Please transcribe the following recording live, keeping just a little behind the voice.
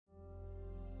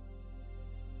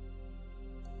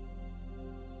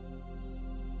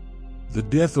The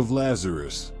death of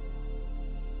Lazarus.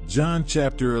 John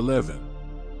chapter 11.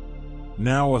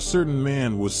 Now a certain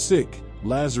man was sick,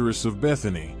 Lazarus of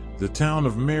Bethany, the town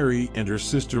of Mary and her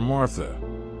sister Martha.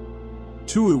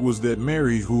 2 It was that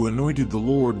Mary who anointed the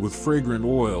Lord with fragrant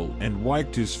oil and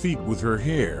wiped his feet with her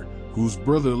hair, whose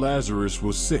brother Lazarus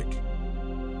was sick.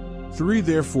 3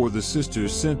 Therefore the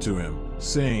sisters sent to him,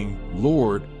 saying,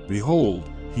 Lord, behold,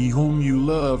 he whom you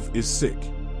love is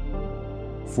sick.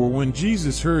 For when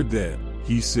Jesus heard that,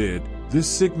 he said, This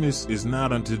sickness is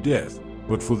not unto death,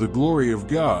 but for the glory of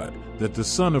God, that the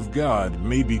Son of God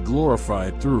may be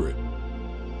glorified through it.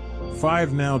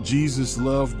 5 Now Jesus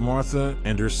loved Martha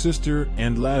and her sister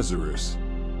and Lazarus.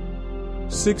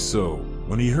 6 So,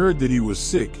 when he heard that he was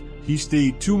sick, he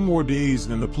stayed 2 more days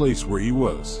in the place where he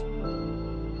was.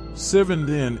 7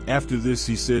 Then after this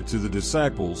he said to the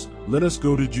disciples, Let us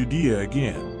go to Judea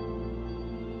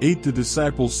again. 8 The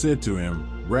disciples said to him,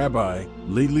 Rabbi,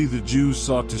 lately the Jews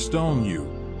sought to stone you,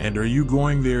 and are you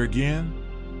going there again?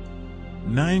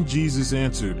 9 Jesus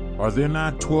answered, Are there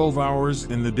not 12 hours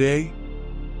in the day?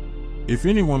 If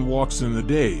anyone walks in the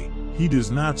day, he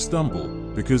does not stumble,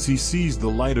 because he sees the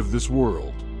light of this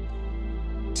world.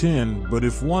 10 But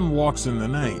if one walks in the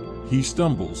night, he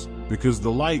stumbles, because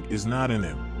the light is not in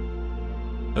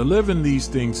him. 11 These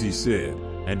things he said,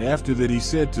 and after that he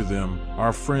said to them,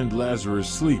 Our friend Lazarus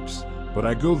sleeps, but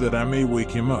I go that I may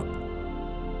wake him up.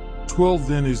 12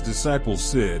 Then his disciples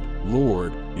said,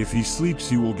 Lord, if he sleeps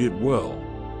he will get well.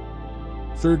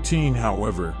 13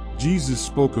 However, Jesus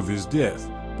spoke of his death,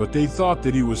 but they thought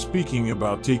that he was speaking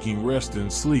about taking rest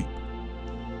and sleep.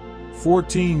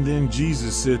 14 Then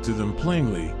Jesus said to them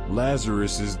plainly,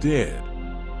 Lazarus is dead.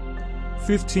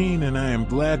 15 And I am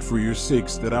glad for your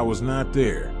sakes that I was not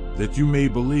there, that you may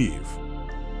believe.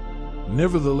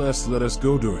 Nevertheless let us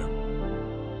go to him.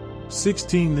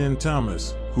 16 Then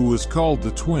Thomas, who was called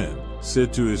the twin,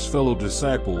 said to his fellow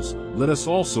disciples, Let us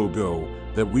also go,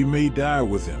 that we may die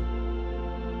with him.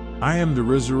 I am the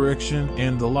resurrection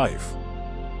and the life.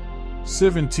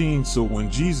 17 So when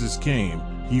Jesus came,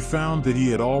 he found that he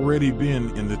had already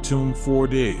been in the tomb 4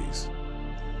 days.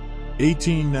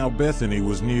 18 Now Bethany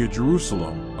was near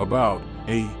Jerusalem, about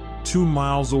 2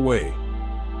 miles away.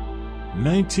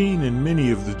 19 And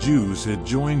many of the Jews had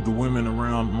joined the women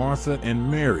around Martha and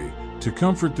Mary, to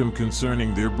comfort them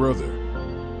concerning their brother.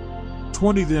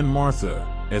 20 Then Martha,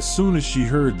 as soon as she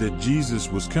heard that Jesus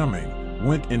was coming,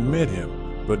 went and met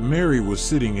him, but Mary was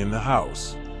sitting in the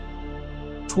house.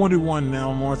 21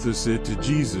 Now Martha said to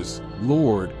Jesus,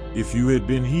 Lord, if you had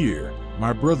been here,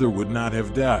 my brother would not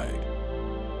have died.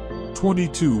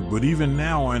 22 But even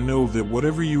now I know that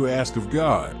whatever you ask of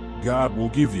God, God will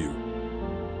give you.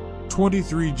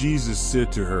 23 Jesus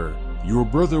said to her, Your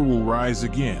brother will rise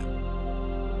again.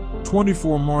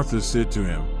 24 Martha said to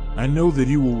him, I know that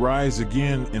he will rise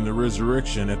again in the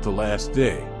resurrection at the last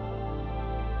day.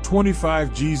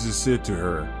 25 Jesus said to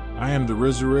her, I am the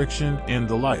resurrection and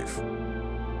the life.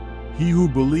 He who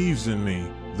believes in me,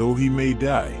 though he may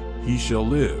die, he shall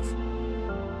live.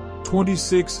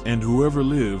 26 And whoever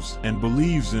lives and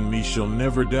believes in me shall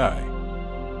never die.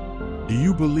 Do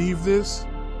you believe this?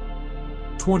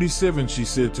 27 She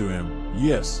said to him,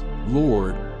 Yes,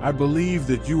 Lord, I believe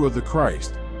that you are the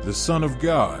Christ, the Son of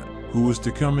God, who is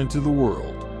to come into the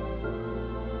world.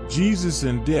 Jesus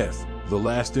and death, the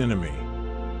last enemy.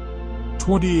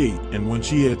 28 And when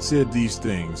she had said these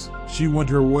things, she went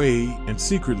her way and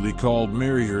secretly called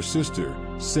Mary her sister,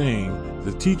 saying,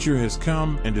 The teacher has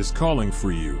come and is calling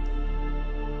for you.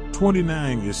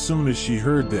 29 As soon as she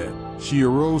heard that, she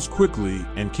arose quickly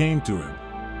and came to him.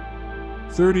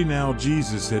 30 Now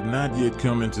Jesus had not yet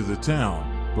come into the town,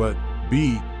 but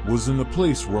was in the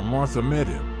place where Martha met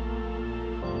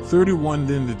him. 31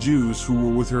 Then the Jews who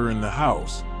were with her in the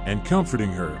house, and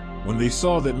comforting her, when they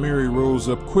saw that Mary rose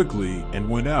up quickly and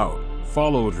went out,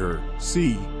 followed her,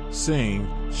 saying,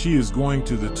 She is going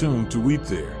to the tomb to weep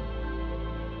there.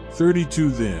 32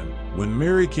 Then, when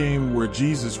Mary came where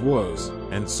Jesus was,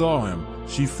 and saw him,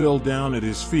 she fell down at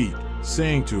his feet,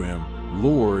 saying to him,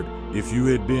 Lord, if you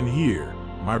had been here,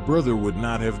 my brother would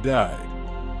not have died.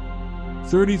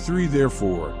 33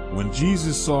 Therefore, when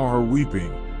Jesus saw her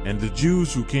weeping, and the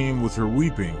Jews who came with her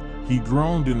weeping, he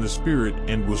groaned in the spirit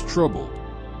and was troubled.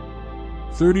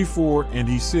 34 And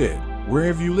he said, Where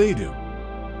have you laid him?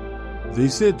 They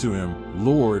said to him,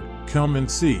 Lord, come and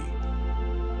see.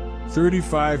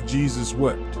 35 Jesus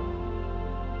wept.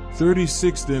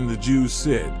 36 Then the Jews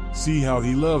said, See how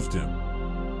he loved him.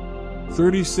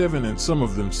 37 And some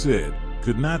of them said,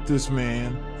 Could not this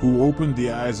man, who opened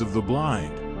the eyes of the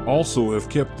blind, also have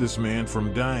kept this man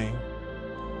from dying?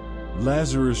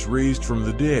 Lazarus raised from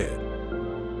the dead.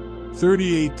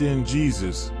 38 Then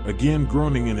Jesus, again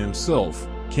groaning in himself,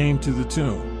 came to the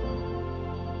tomb.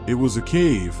 It was a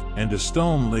cave, and a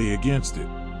stone lay against it.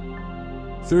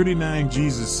 39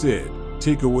 Jesus said,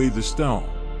 Take away the stone.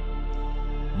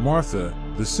 Martha,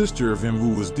 the sister of him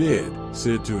who was dead,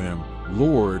 said to him,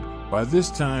 Lord, by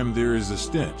this time there is a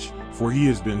stench, for he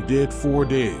has been dead 4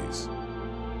 days.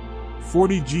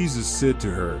 40 Jesus said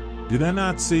to her, Did I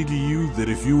not say to you that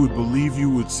if you would believe you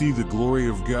would see the glory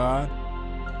of God?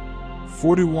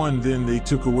 41 Then they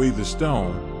took away the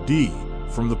stone,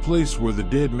 from the place where the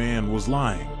dead man was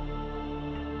lying.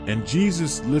 And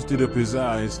Jesus lifted up his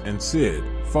eyes and said,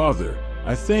 Father,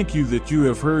 I thank you that you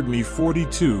have heard me.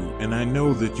 42 And I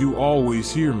know that you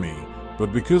always hear me,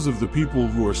 but because of the people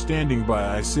who are standing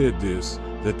by I said this,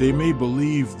 that they may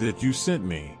believe that you sent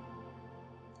me.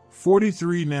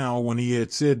 43 Now when he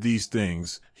had said these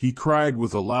things, he cried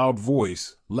with a loud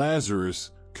voice,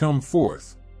 Lazarus, come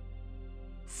forth.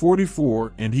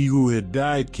 44 And he who had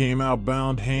died came out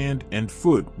bound hand and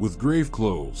foot with grave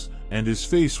clothes, and his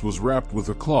face was wrapped with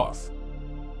a cloth.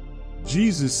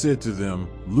 Jesus said to them,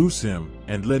 Loose him,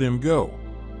 and let him go.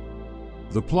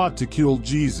 The plot to kill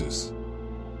Jesus.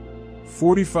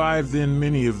 45 Then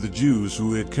many of the Jews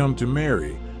who had come to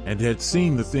Mary, and had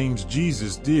seen the things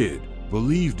Jesus did,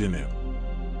 believed in him.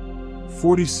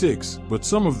 46 But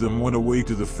some of them went away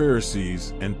to the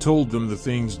Pharisees, and told them the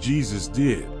things Jesus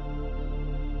did.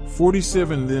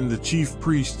 47 Then the chief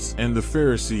priests and the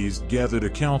Pharisees gathered a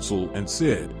council and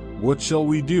said, What shall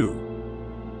we do?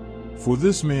 For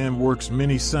this man works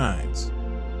many signs.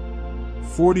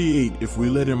 48 If we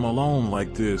let him alone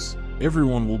like this,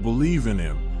 everyone will believe in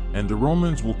him, and the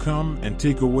Romans will come and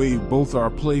take away both our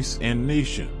place and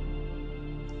nation.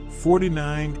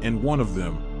 49 And one of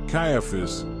them,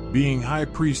 Caiaphas, being high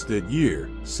priest that year,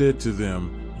 said to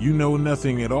them, You know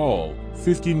nothing at all.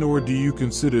 50 Nor do you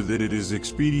consider that it is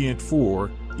expedient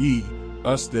for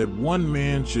us that one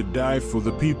man should die for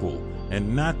the people,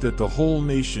 and not that the whole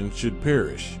nation should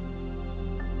perish.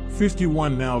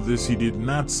 51 Now this he did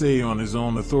not say on his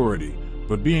own authority,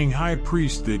 but being high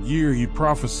priest that year he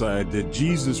prophesied that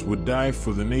Jesus would die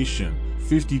for the nation.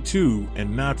 52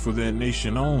 And not for that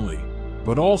nation only,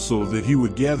 but also that he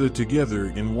would gather together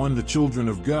in one the children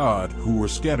of God who were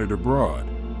scattered abroad.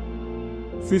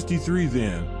 53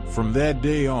 Then, from that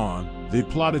day on, they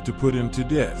plotted to put him to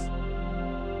death.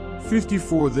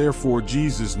 54 Therefore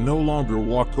Jesus no longer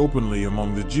walked openly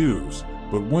among the Jews,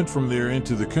 but went from there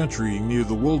into the country near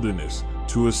the wilderness,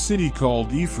 to a city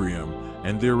called Ephraim,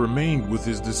 and there remained with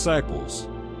his disciples.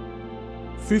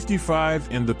 55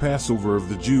 And the Passover of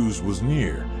the Jews was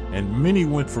near, and many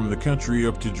went from the country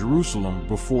up to Jerusalem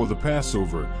before the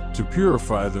Passover, to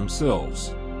purify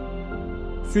themselves.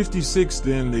 56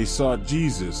 Then they sought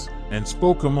Jesus, and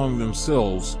spoke among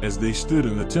themselves as they stood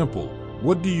in the temple,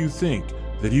 What do you think,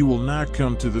 that he will not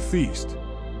come to the feast?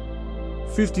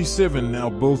 57 Now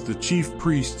both the chief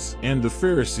priests and the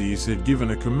Pharisees had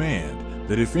given a command,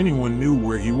 that if anyone knew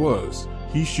where he was,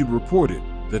 he should report it,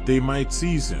 that they might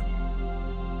seize him.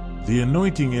 The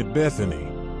anointing at Bethany.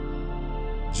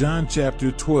 John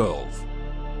chapter 12.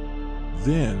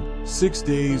 Then, 6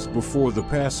 days before the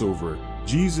Passover,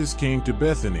 Jesus came to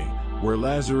Bethany, where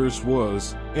Lazarus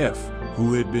was,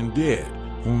 who had been dead,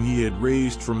 whom he had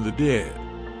raised from the dead.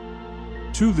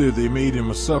 2 There they made him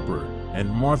a supper, and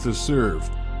Martha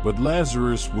served, but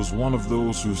Lazarus was one of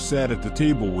those who sat at the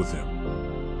table with him.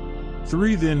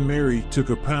 3 Then Mary took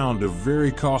a pound of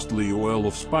very costly oil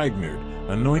of spikenard,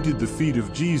 anointed the feet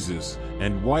of Jesus,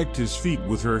 and wiped his feet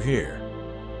with her hair.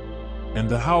 And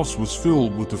the house was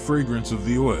filled with the fragrance of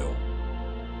the oil.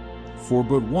 4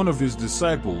 But one of his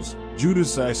disciples,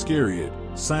 Judas Iscariot,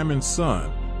 Simon's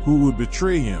son, who would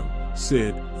betray him,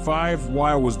 said, 5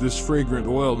 Why was this fragrant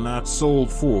oil not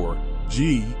sold for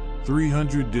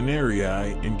 300 denarii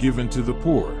and given to the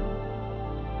poor?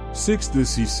 6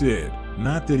 This he said,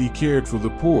 not that he cared for the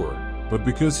poor, but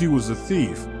because he was a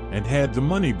thief, and had the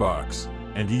money box,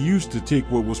 and he used to take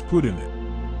what was put in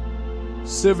it.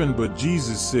 7 But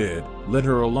Jesus said, Let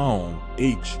her alone.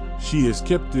 She has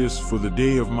kept this for the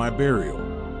day of my burial.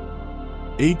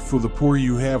 8 For the poor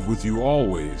you have with you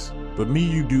always, but me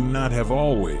you do not have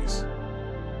always.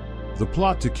 The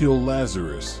plot to kill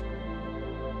Lazarus.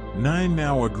 9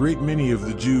 Now a great many of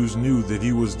the Jews knew that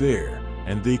he was there,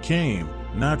 and they came,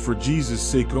 not for Jesus'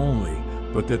 sake only,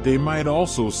 but that they might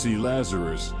also see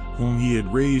Lazarus, whom he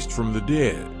had raised from the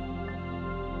dead.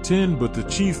 10 But the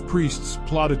chief priests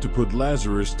plotted to put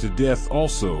Lazarus to death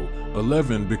also.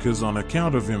 11 Because on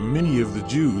account of him many of the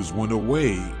Jews went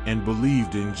away and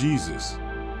believed in Jesus.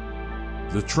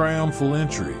 The triumphal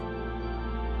entry.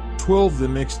 12 The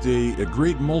next day a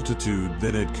great multitude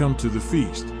that had come to the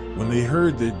feast, when they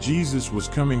heard that Jesus was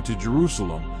coming to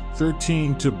Jerusalem,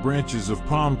 13 took branches of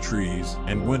palm trees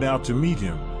and went out to meet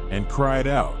him, and cried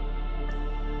out,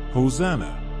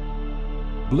 "Hosanna!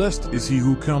 Blessed is he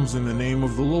who comes in the name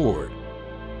of the Lord,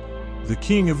 the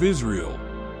King of Israel."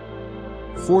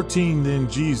 14 Then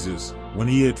Jesus, when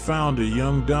he had found a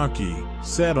young donkey,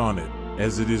 sat on it,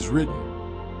 as it is written.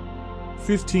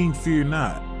 15 Fear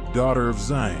not, daughter of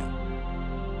Zion.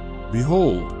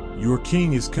 Behold, your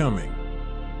king is coming,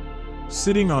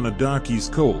 sitting on a donkey's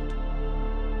colt.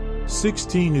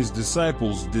 16 His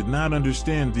disciples did not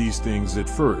understand these things at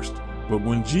first, but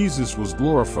when Jesus was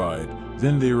glorified,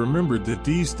 then they remembered that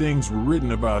these things were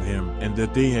written about him and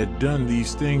that they had done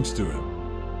these things to him.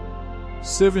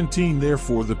 17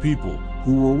 Therefore the people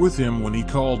who were with him when he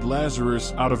called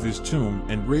Lazarus out of his tomb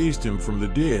and raised him from the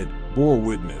dead bore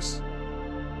witness.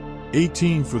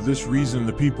 18 For this reason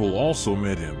the people also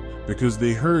met him, because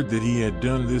they heard that he had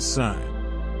done this sign.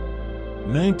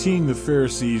 19 The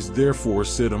Pharisees therefore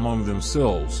said among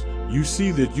themselves, "You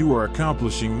see that you are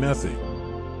accomplishing nothing.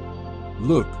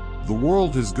 Look, the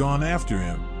world has gone after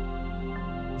him,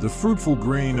 the fruitful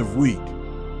grain of wheat."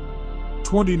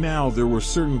 20 Now there were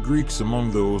certain Greeks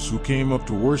among those who came up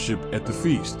to worship at the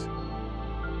feast.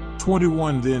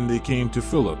 21 Then they came to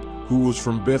Philip, who was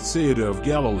from Bethsaida of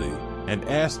Galilee, and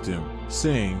asked him,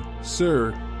 saying,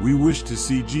 "Sir, we wish to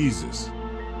see Jesus."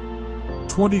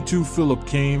 22 Philip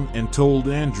came and told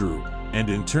Andrew, and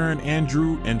in turn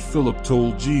Andrew and Philip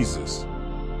told Jesus.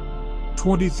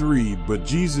 23 But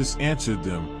Jesus answered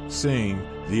them, saying,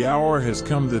 "The hour has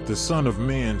come that the Son of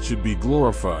Man should be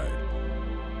glorified."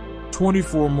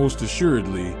 24 Most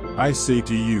assuredly, I say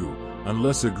to you,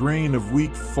 unless a grain of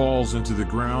wheat falls into the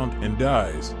ground and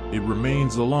dies, it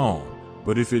remains alone,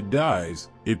 but if it dies,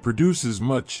 it produces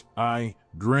much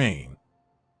grain.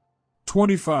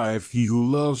 25 He who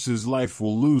loves his life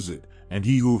will lose it, and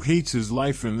he who hates his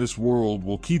life in this world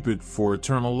will keep it for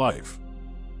eternal life.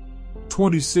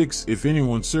 26 If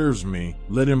anyone serves me,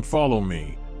 let him follow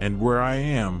me, and where I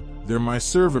am, there my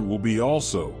servant will be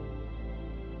also.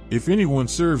 If anyone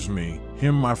serves me,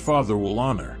 him my Father will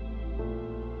honor.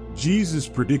 Jesus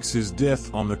predicts his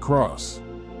death on the cross.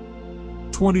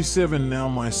 27 Now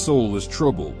my soul is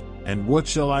troubled, and what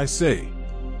shall I say?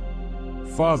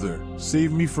 Father,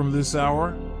 save me from this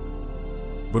hour?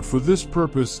 But for this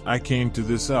purpose I came to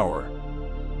this hour.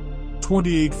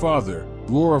 28 Father,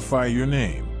 glorify your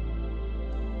name.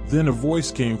 Then a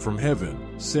voice came from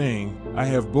heaven, saying, I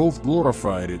have both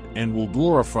glorified it and will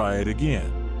glorify it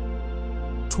again.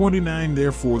 29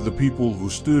 Therefore the people who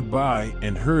stood by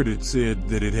and heard it said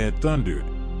that it had thundered.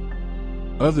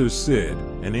 Others said,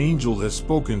 an angel has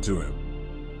spoken to him.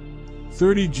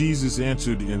 30 Jesus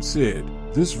answered and said,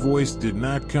 This voice did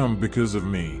not come because of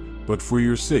me, but for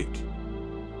your sake.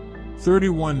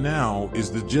 31 Now is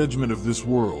the judgment of this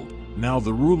world. Now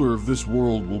the ruler of this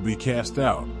world will be cast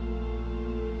out.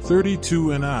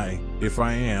 32 And I, if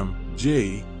I am,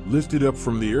 lifted up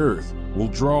from the earth, will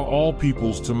draw all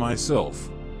peoples to myself.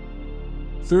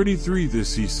 33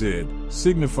 This he said,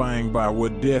 signifying by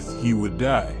what death he would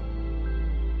die.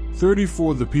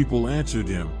 34 The people answered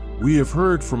him, We have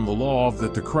heard from the law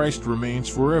that the Christ remains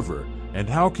forever, and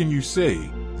how can you say,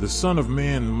 the Son of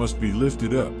Man must be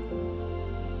lifted up?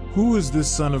 Who is this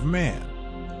Son of Man?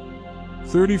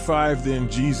 35 Then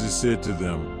Jesus said to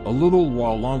them, A little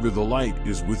while longer the light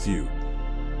is with you.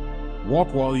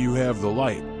 Walk while you have the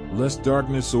light, lest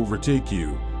darkness overtake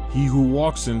you. He who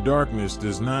walks in darkness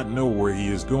does not know where he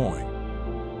is going.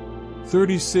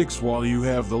 36 While you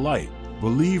have the light,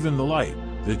 believe in the light,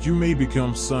 that you may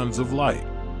become sons of light.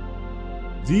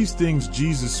 These things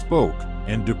Jesus spoke,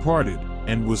 and departed,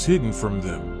 and was hidden from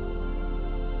them.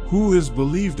 Who has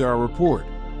believed our report?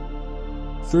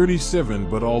 37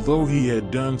 But although he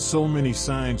had done so many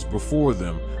signs before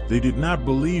them, they did not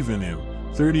believe in him.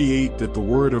 38 That the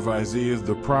word of Isaiah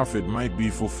the prophet might be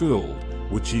fulfilled,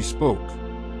 which he spoke.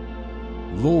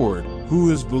 Lord, who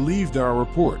has believed our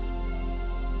report?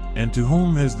 And to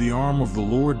whom has the arm of the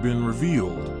Lord been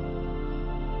revealed?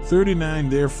 39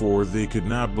 Therefore they could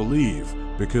not believe,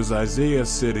 because Isaiah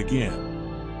said again.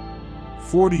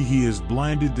 40 He has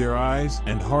blinded their eyes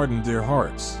and hardened their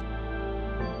hearts,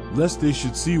 lest they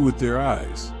should see with their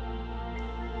eyes,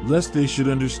 lest they should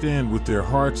understand with their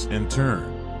hearts and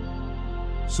turn,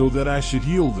 so that I should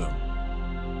heal them.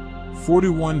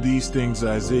 41 These things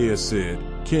Isaiah said,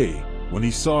 when he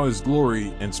saw his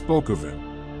glory and spoke of him.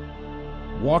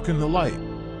 Walk in the light.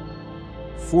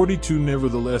 42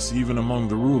 Nevertheless, even among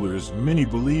the rulers, many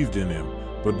believed in him,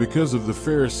 but because of the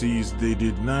Pharisees they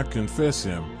did not confess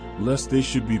him, lest they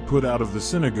should be put out of the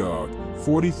synagogue.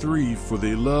 43 For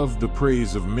they loved the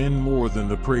praise of men more than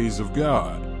the praise of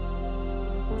God.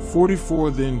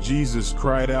 44 Then Jesus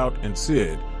cried out and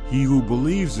said, He who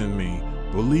believes in me,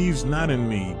 believes not in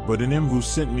me, but in him who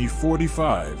sent me.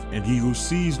 45 And he who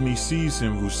sees me sees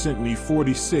him who sent me.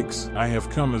 46 I have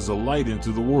come as a light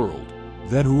into the world,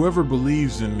 that whoever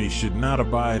believes in me should not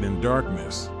abide in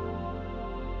darkness.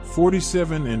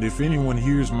 47 And if anyone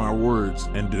hears my words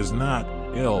and does not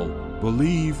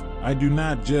believe, I do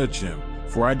not judge him,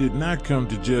 for I did not come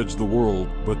to judge the world,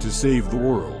 but to save the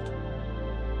world.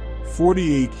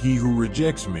 48 He who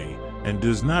rejects me and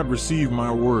does not receive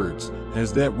my words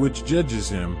has that which judges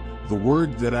him. The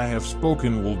word that I have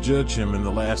spoken will judge him in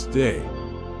the last day.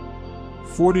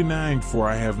 49 For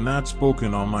I have not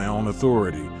spoken on my own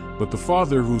authority, but the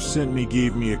Father who sent me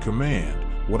gave me a command,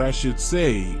 what I should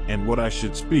say and what I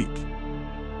should speak.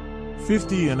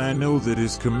 50 And I know that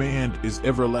his command is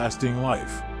everlasting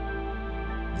life.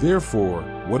 Therefore,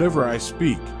 whatever I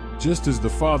speak, just as the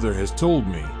Father has told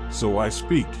me, so I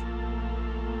speak.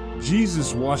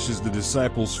 Jesus washes the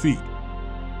disciples' feet.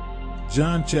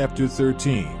 John chapter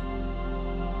 13.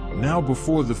 Now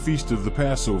before the feast of the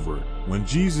Passover, when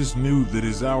Jesus knew that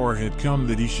his hour had come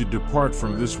that he should depart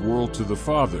from this world to the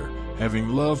Father, having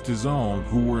loved his own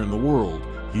who were in the world,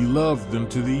 he loved them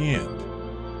to the end.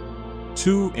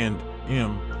 2 And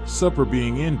supper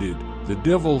being ended, the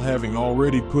devil having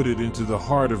already put it into the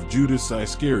heart of Judas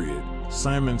Iscariot,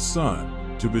 Simon's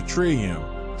son, to betray him.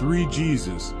 3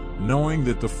 Jesus, knowing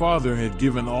that the Father had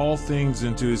given all things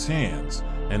into his hands,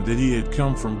 and that he had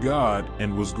come from God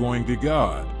and was going to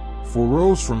God,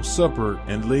 forose from supper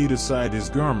and laid aside his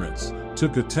garments,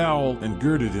 took a towel and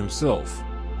girded himself.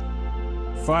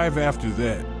 5 After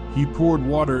that, he poured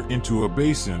water into a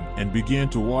basin and began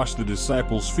to wash the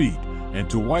disciples' feet, and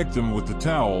to wipe them with the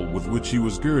towel with which he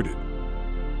was girded.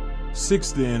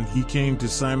 6 Then he came to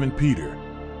Simon Peter.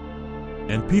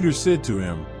 And Peter said to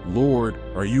him, Lord,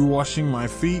 are you washing my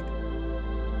feet?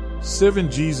 7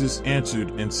 Jesus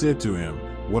answered and said to him,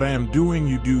 What I am doing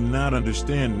you do not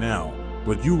understand now,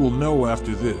 but you will know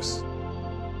after this.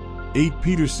 8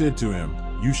 Peter said to him,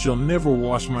 You shall never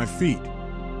wash my feet.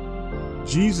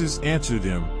 Jesus answered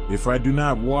him, If I do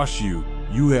not wash you,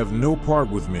 you have no part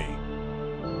with me.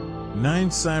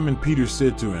 9 Simon Peter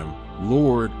said to him,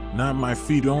 Lord, not my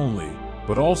feet only,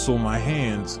 but also my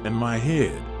hands and my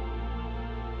head.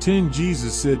 10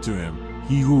 Jesus said to him,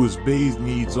 He who is bathed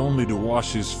needs only to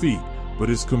wash his feet, but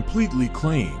is completely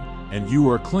clean, and you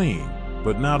are clean,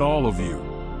 but not all of you.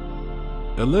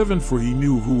 11 For he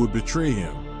knew who would betray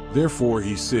him, therefore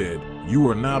he said, You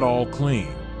are not all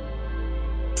clean.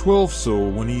 12 So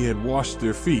when he had washed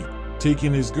their feet,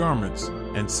 taken his garments,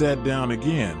 and sat down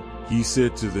again, he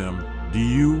said to them, Do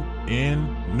you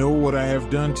know what I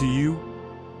have done to you?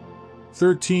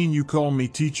 13 You call me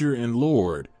teacher and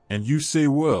Lord, and you say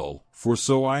well, for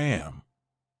so I am.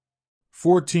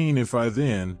 14 If I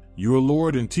then, your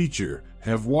Lord and teacher,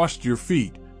 have washed your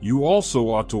feet, you also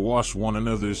ought to wash one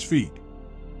another's feet.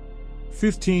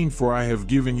 15 For I have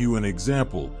given you an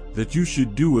example, that you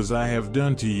should do as I have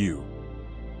done to you.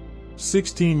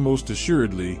 16 Most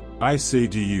assuredly, I say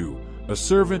to you, a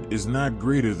servant is not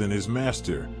greater than his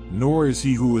master, nor is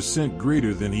he who is sent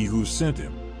greater than he who sent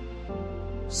him.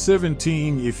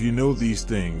 17 If you know these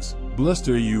things, blessed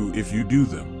are you if you do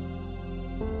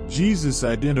them. Jesus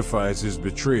identifies his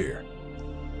betrayer.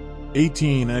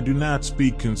 18 I do not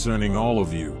speak concerning all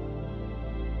of you.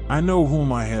 I know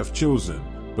whom I have chosen,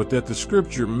 but that the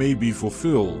scripture may be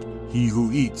fulfilled, he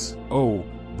who eats,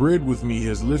 bread with me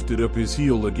has lifted up his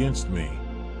heel against me.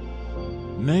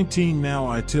 19 Now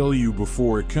I tell you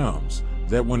before it comes,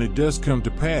 that when it does come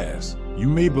to pass, you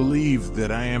may believe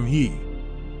that I am he.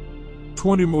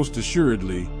 20 Most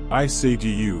assuredly, I say to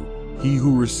you, he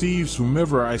who receives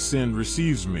whomever I send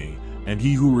receives me, and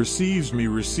he who receives me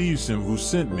receives him who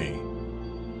sent me.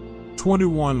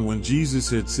 21 When Jesus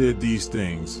had said these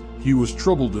things, he was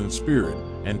troubled in spirit,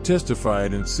 and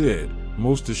testified and said,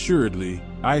 Most assuredly,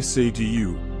 I say to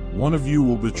you, one of you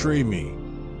will betray me.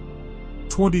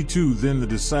 22 Then the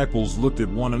disciples looked at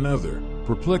one another,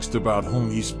 perplexed about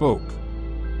whom he spoke.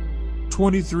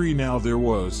 23 Now there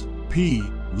was,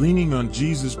 leaning on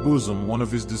Jesus' bosom, one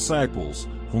of his disciples,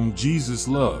 whom Jesus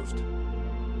loved.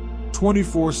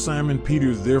 24 Simon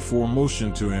Peter therefore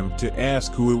motioned to him to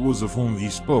ask who it was of whom he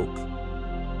spoke.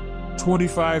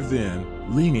 25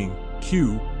 Then, leaning,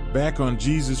 back on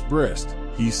Jesus' breast,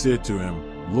 he said to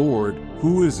him, Lord,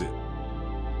 who is it?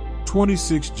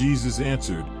 26 Jesus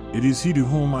answered, It is he to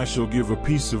whom I shall give a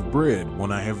piece of bread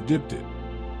when I have dipped it.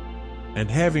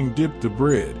 And having dipped the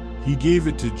bread, he gave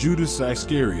it to Judas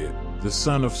Iscariot, the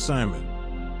son of Simon.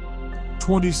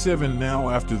 27 Now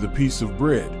after the piece of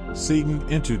bread, Satan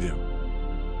entered him.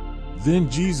 Then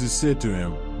Jesus said to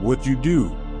him, What you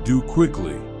do, Do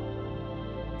quickly.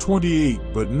 28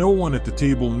 But no one at the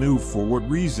table knew for what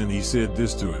reason he said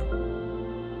this to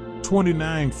him.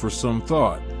 29 For some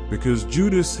thought, because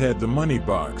Judas had the money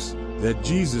box, that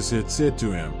Jesus had said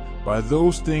to him, "Buy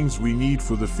those things we need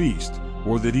for the feast,"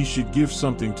 or that he should give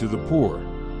something to the poor.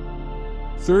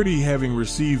 30 Having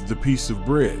received the piece of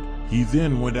bread, he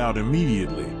then went out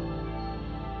immediately.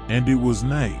 And it was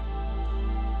night.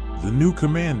 The new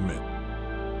commandment.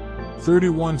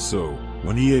 31 So,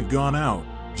 when he had gone out,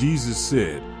 Jesus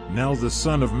said, "Now the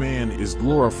Son of Man is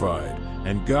glorified,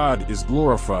 and God is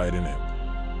glorified in him."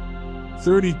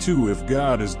 32 If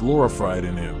God is glorified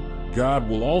in him, God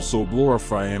will also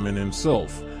glorify him in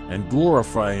himself, and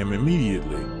glorify him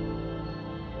immediately.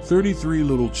 33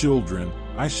 Little children,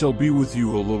 I shall be with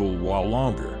you a little while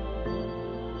longer.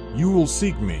 You will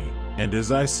seek me, and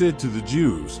as I said to the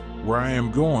Jews, where I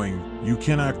am going, you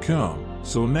cannot come,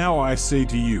 so now I say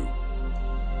to you.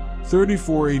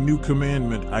 34 A new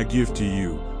commandment I give to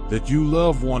you, that you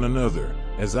love one another,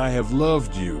 as I have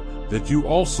loved you, that you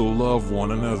also love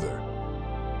one another.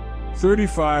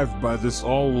 35 By this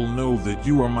all will know that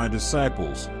you are my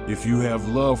disciples, if you have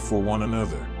love for one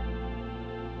another.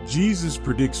 Jesus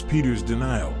predicts Peter's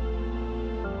denial.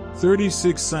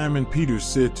 36 Simon Peter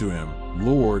said to him,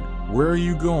 "Lord, where are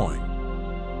you going?"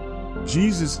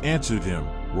 Jesus answered him,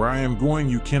 "Where I am going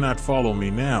you cannot follow me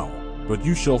now, but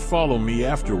you shall follow me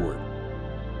afterward."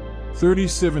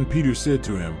 37 Peter said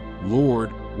to him,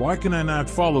 "Lord, why can I not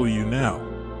follow you now?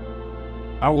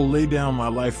 I will lay down my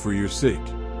life for your sake."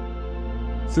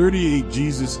 38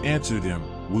 Jesus answered him,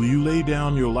 "Will you lay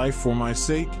down your life for my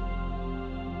sake?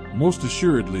 Most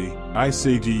assuredly, I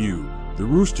say to you, the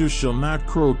rooster shall not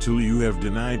crow till you have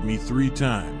denied me 3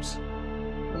 times.